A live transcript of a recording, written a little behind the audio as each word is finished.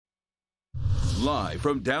Live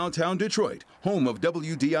from downtown Detroit, home of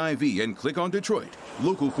WDIV and Click on Detroit,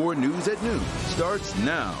 Local 4 News at noon starts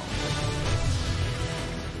now.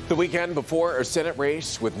 The weekend before a Senate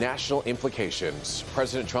race with national implications,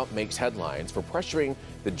 President Trump makes headlines for pressuring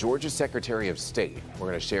the Georgia Secretary of State. We're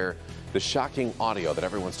going to share the shocking audio that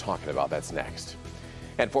everyone's talking about. That's next.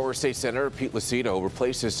 And former state senator Pete Lucido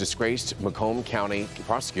replaces disgraced Macomb County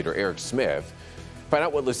prosecutor Eric Smith. Find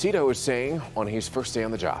out what Lucido is saying on his first day on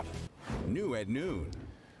the job. New at noon.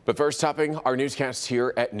 But first, topping our newscast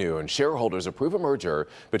here at noon, shareholders approve a merger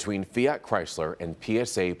between Fiat Chrysler and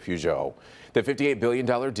PSA Peugeot. The $58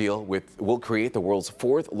 billion deal will create the world's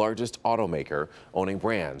fourth largest automaker, owning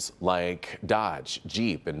brands like Dodge,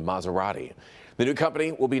 Jeep, and Maserati. The new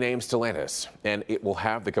company will be named Stellantis, and it will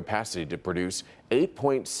have the capacity to produce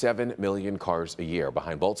 8.7 million cars a year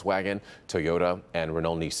behind Volkswagen, Toyota, and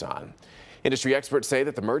Renault-Nissan. Industry experts say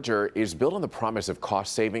that the merger is built on the promise of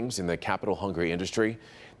cost savings in the capital-hungry industry.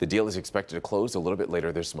 The deal is expected to close a little bit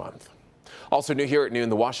later this month. Also new here at noon,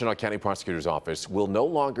 the Washtenaw County Prosecutor's Office will no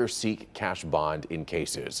longer seek cash bond in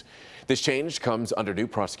cases. This change comes under new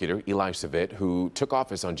prosecutor Eli Savit, who took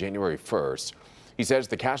office on January 1st. He says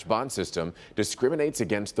the cash bond system discriminates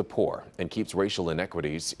against the poor and keeps racial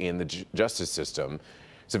inequities in the justice system.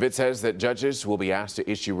 Savit says that judges will be asked to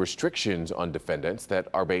issue restrictions on defendants that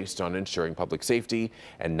are based on ensuring public safety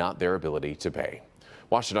and not their ability to pay.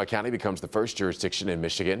 Washtenaw County becomes the first jurisdiction in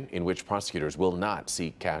Michigan in which prosecutors will not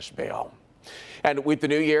seek cash bail. And with the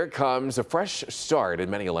new year comes a fresh start in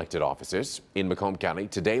many elected offices. In Macomb County,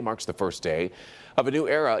 today marks the first day of a new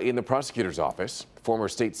era in the prosecutor's office. Former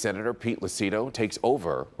state senator Pete Lucido takes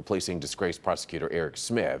over, replacing disgraced prosecutor Eric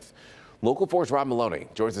Smith. Local 4's Rod Maloney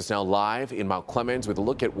joins us now live in Mount Clemens with a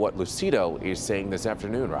look at what Lucido is saying this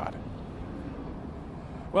afternoon, Rod.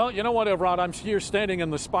 Well, you know what, Rod, I'm here standing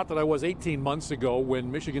in the spot that I was 18 months ago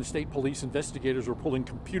when Michigan State Police investigators were pulling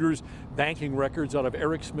computers, banking records out of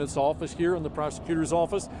Eric Smith's office here in the prosecutor's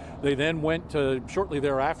office. They then went shortly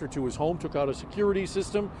thereafter to his home, took out a security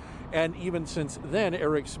system, and even since then,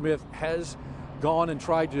 Eric Smith has gone and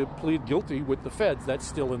tried to plead guilty with the feds. That's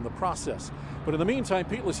still in the process. But in the meantime,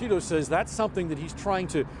 Pete Lucido says that's something that he's trying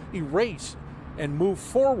to erase and move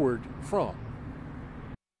forward from.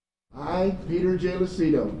 I, Peter J.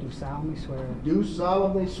 Lucido, do solemnly swear. Do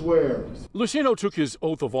solemnly swear. Lucido took his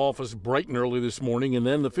oath of office bright and early this morning, and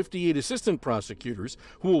then the 58 assistant prosecutors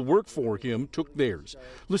who will work for him took theirs.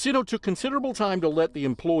 Lucido took considerable time to let the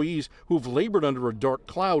employees who've labored under a dark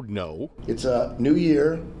cloud know. It's a new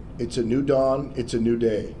year, it's a new dawn, it's a new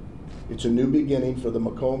day. It's a new beginning for the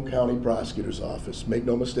Macomb County Prosecutor's Office. Make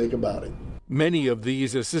no mistake about it. Many of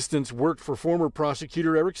these assistants worked for former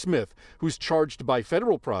prosecutor Eric Smith, who's charged by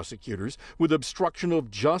federal prosecutors with obstruction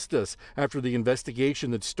of justice after the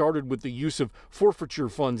investigation that started with the use of forfeiture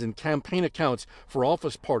funds and campaign accounts for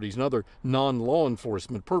office parties and other non-law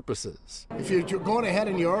enforcement purposes. If you're going ahead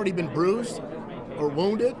and you've already been bruised or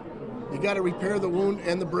wounded, you got to repair the wound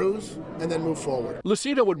and the bruise and then move forward.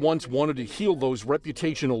 Lucido had once wanted to heal those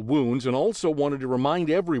reputational wounds and also wanted to remind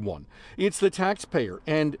everyone it's the taxpayer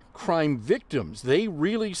and crime victims they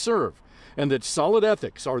really serve, and that solid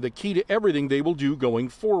ethics are the key to everything they will do going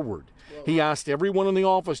forward. He asked everyone in the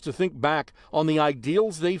office to think back on the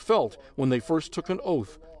ideals they felt when they first took an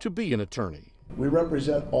oath to be an attorney. We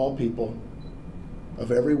represent all people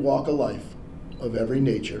of every walk of life, of every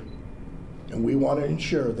nature, and we want to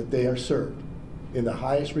ensure that they are served in the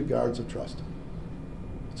highest regards of trust.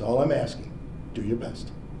 That's all I'm asking. Do your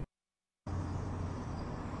best.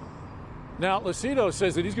 Now, Lucido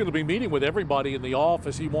says that he's going to be meeting with everybody in the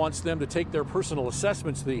office. He wants them to take their personal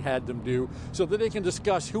assessments that he had them do so that they can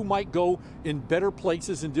discuss who might go in better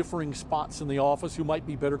places in differing spots in the office, who might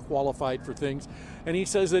be better qualified for things. And he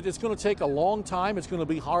says that it's going to take a long time, it's going to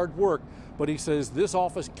be hard work, but he says this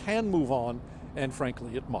office can move on, and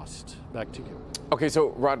frankly, it must. Back to you. Okay,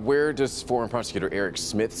 so Rod, where does former prosecutor Eric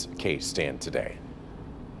Smith's case stand today?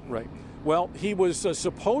 Right. Well, he was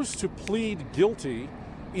supposed to plead guilty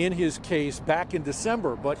in his case back in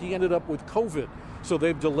December, but he ended up with COVID. So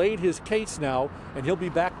they've delayed his case now, and he'll be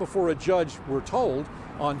back before a judge, we're told,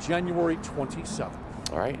 on January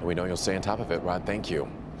 27th. All right, we know you'll stay on top of it, Rod. Thank you.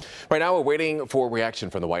 Right now, we're waiting for reaction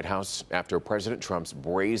from the White House after President Trump's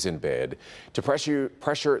brazen bid to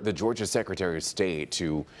pressure the Georgia Secretary of State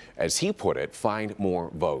to, as he put it, find more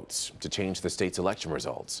votes to change the state's election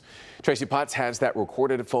results. Tracy Potts has that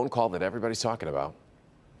recorded phone call that everybody's talking about.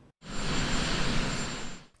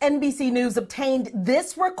 NBC News obtained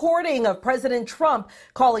this recording of President Trump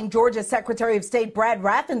calling Georgia Secretary of State Brad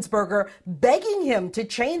Raffensperger, begging him to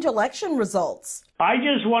change election results. I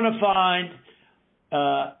just want to find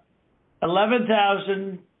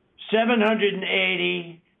 11,000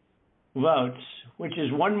 780 votes, which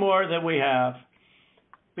is one more than we have,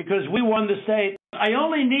 because we won the state. I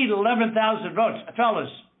only need 11,000 votes. Fellas,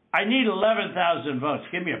 I need 11,000 votes.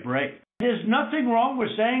 Give me a break. There's nothing wrong with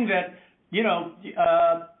saying that,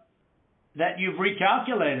 that you've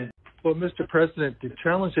recalculated. Well, Mr. President, the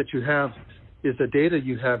challenge that you have is the data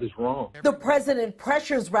you have is wrong. The president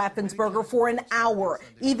pressures Raffensperger for an hour,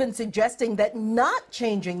 even suggesting that not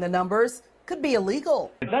changing the numbers could be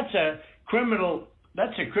illegal. That's a criminal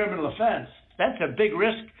offense. That's a big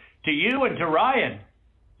risk to you and to Ryan,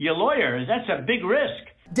 your lawyers. That's a big risk.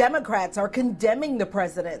 Democrats are condemning the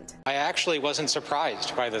president. I actually wasn't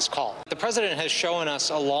surprised by this call. The president has shown us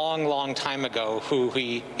a long, long time ago who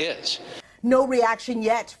he is. No reaction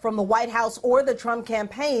yet from the White House or the Trump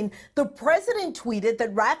campaign. The president tweeted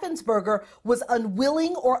that Raffensperger was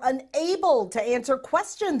unwilling or unable to answer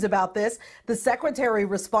questions about this. The secretary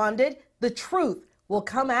responded, "The truth will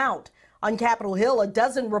come out." On Capitol Hill, a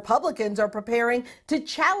dozen Republicans are preparing to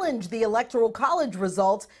challenge the Electoral College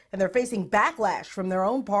results, and they're facing backlash from their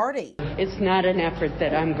own party. It's not an effort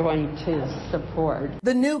that I'm going to support.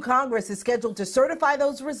 The new Congress is scheduled to certify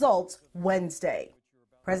those results Wednesday.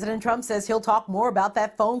 President Trump says he'll talk more about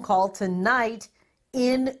that phone call tonight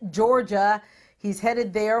in Georgia. He's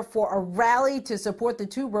headed there for a rally to support the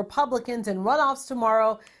two Republicans in runoffs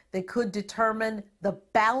tomorrow that could determine the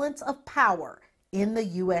balance of power in the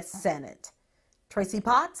U.S. Senate. Tracy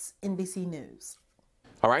Potts, NBC News.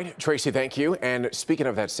 All right, Tracy, thank you. And speaking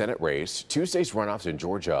of that Senate race, Tuesday's runoffs in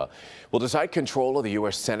Georgia will decide control of the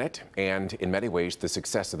U.S. Senate and, in many ways, the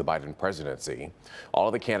success of the Biden presidency. All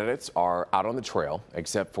of the candidates are out on the trail,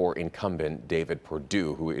 except for incumbent David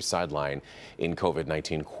Perdue, who is sidelined in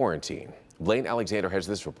COVID-19 quarantine. Blaine Alexander has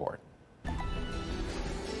this report.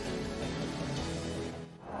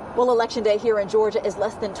 Well, Election Day here in Georgia is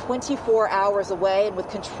less than 24 hours away, and with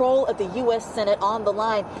control of the U.S. Senate on the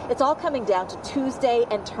line, it's all coming down to Tuesday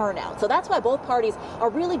and turnout. So that's why both parties are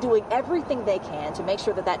really doing everything they can to make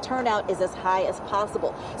sure that that turnout is as high as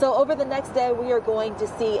possible. So over the next day, we are going to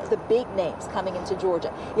see the big names coming into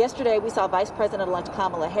Georgia. Yesterday, we saw Vice President-elect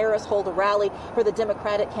Kamala Harris hold a rally for the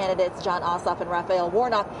Democratic candidates Jon Ossoff and Raphael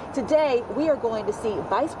Warnock. Today, we are going to see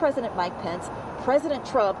Vice President Mike Pence, President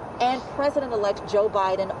Trump, and President-elect Joe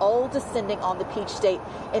Biden all descending on the Peach State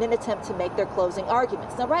in an attempt to make their closing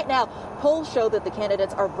arguments. Now, right now, polls show that the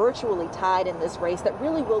candidates are virtually tied in this race that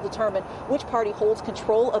really will determine which party holds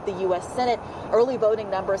control of the U.S. Senate. Early voting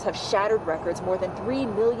numbers have shattered records. More than 3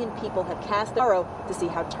 million people have cast their vote to see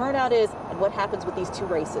how turnout is and what happens with these two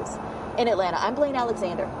races. In Atlanta, I'm Blaine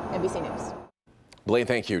Alexander, NBC News. Blaine,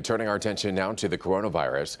 thank you. Turning our attention now to the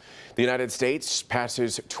coronavirus. The United States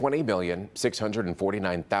passes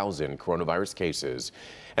 20,649,000 coronavirus cases,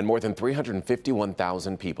 and more than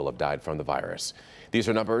 351,000 people have died from the virus. These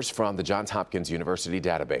are numbers from the Johns Hopkins University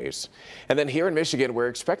database. And then here in Michigan, we're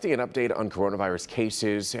expecting an update on coronavirus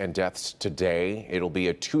cases and deaths today. It'll be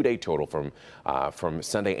a 2-day total from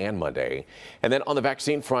Sunday and Monday. And then on the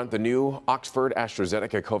vaccine front, the new Oxford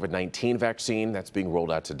AstraZeneca COVID-19 vaccine that's being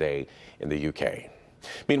rolled out today in the UK.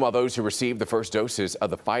 Meanwhile, those who received the first doses of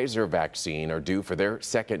the Pfizer vaccine are due for their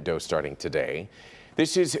second dose starting today.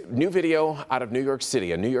 This is new video out of New York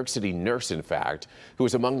City, a New York City nurse, in fact, who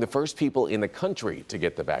was among the first people in the country to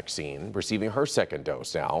get the vaccine, receiving her second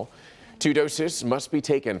dose now. 2 doses must be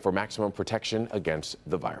taken for maximum protection against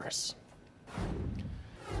the virus.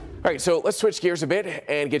 All right, so let's switch gears a bit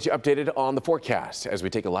and get you updated on the forecast as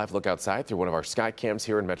we take a live look outside through one of our sky cams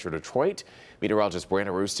here in Metro Detroit. Meteorologist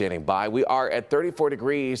Brandon Roos standing by. We are at 34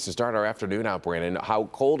 degrees to start our afternoon out, Brandon. How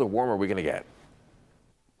cold or warm are we going to get?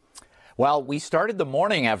 Well, we started the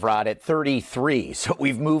morning, Evrod, at 33, so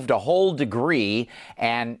we've moved a whole degree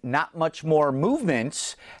and not much more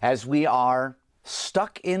movement as we are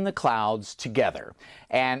stuck in the clouds together.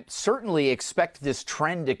 And certainly expect this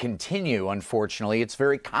trend to continue, unfortunately. It's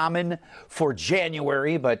very common for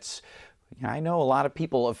January, but I know a lot of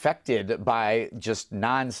people affected by just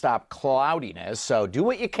nonstop cloudiness. So do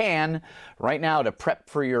what you can right now to prep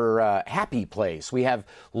for your happy place. We have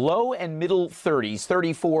low and middle 30s,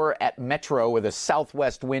 34 at Metro with a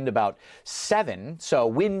southwest wind about 7. So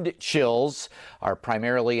wind chills are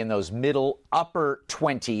primarily in those middle upper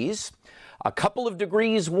 20s. A couple of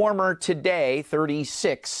degrees warmer today,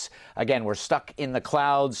 36. Again, we're stuck in the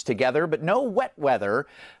clouds together, but no wet weather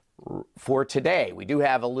for today. We do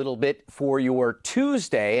have a little bit for your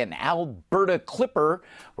Tuesday, an Alberta Clipper.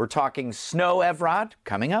 We're talking snow, Evrod,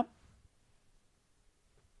 coming up.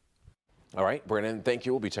 All right, Brennan, thank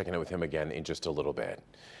you. We'll be checking in with him again in just a little bit.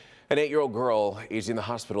 An 8-year-old girl is in the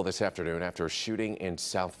hospital this afternoon after a shooting in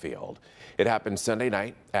Southfield. It happened Sunday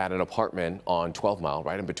night at an apartment on 12 Mile,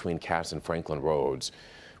 right in between Cass and Franklin roads.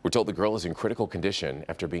 We're told the girl is in critical condition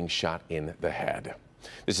after being shot in the head.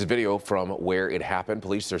 This is video from where it happened.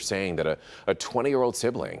 Police are saying that a 20-year-old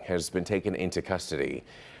sibling has been taken into custody.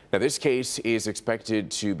 Now, this case is expected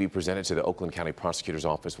to be presented to the Oakland County Prosecutor's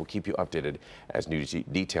Office. We'll keep you updated as new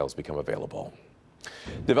details become available.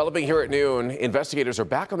 Developing here at noon, investigators are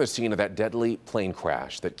back on the scene of that deadly plane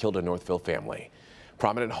crash that killed a Northville family.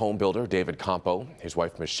 Prominent home builder David Campo, his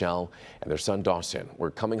wife Michelle, and their son Dawson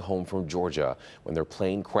were coming home from Georgia when their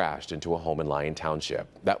plane crashed into a home in Lyon Township.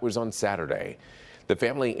 That was on Saturday. The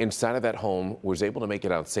family inside of that home was able to make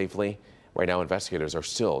it out safely. Right now, investigators are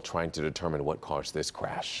still trying to determine what caused this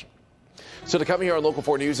crash. So to come here on Local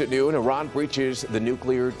 4 News at noon, Iran breaches the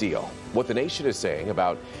nuclear deal. What the nation is saying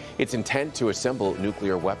about its intent to assemble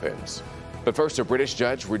nuclear weapons. But first, a British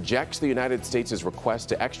judge rejects the United States' request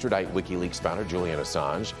to extradite WikiLeaks founder Julian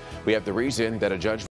Assange. We have the reason that a judge